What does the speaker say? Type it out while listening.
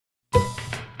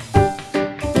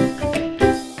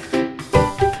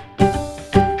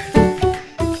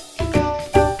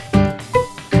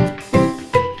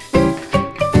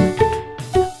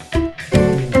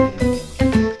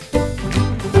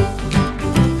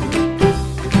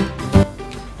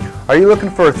Are you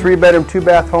looking for a 3-bedroom,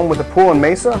 2-bath home with a pool in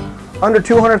Mesa? Under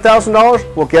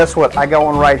 $200,000? Well, guess what? I got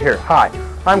one right here. Hi,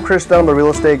 I'm Chris Dunn, the real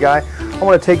estate guy. I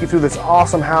want to take you through this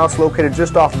awesome house located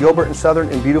just off Gilbert and Southern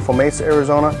in beautiful Mesa,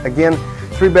 Arizona. Again,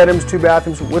 3 bedrooms, 2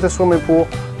 bathrooms with a swimming pool,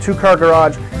 2-car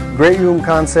garage, great room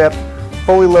concept,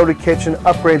 fully loaded kitchen,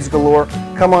 upgrades galore.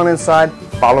 Come on inside,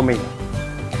 follow me.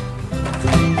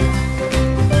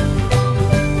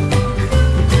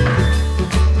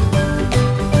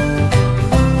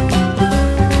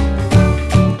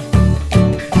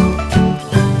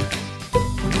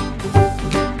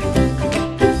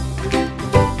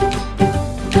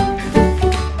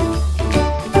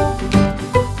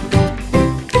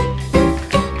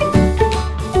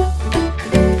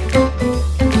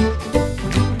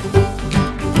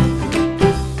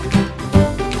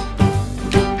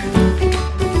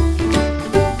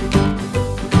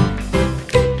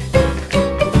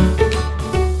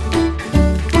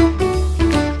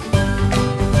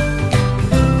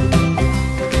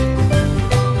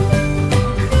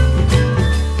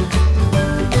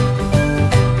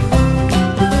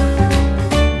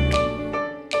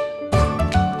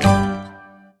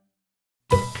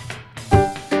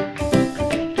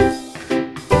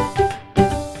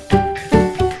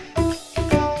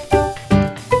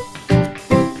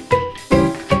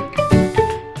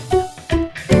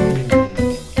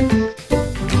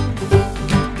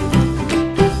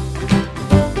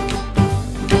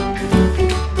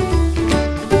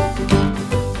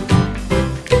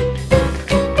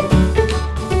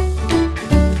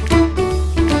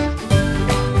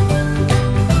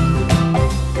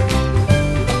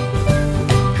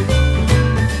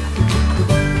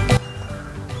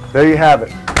 There you have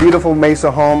it. Beautiful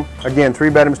Mesa home. Again, 3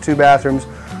 bedrooms, 2 bathrooms,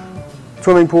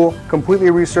 swimming pool, completely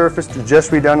resurfaced, just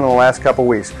redone in the last couple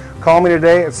weeks. Call me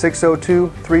today at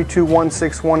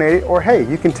 602-321-6188, or hey,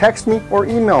 you can text me or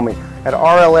email me at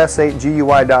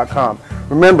rls8gui.com.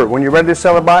 Remember, when you're ready to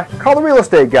sell or buy, call the real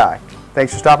estate guy.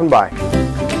 Thanks for stopping by.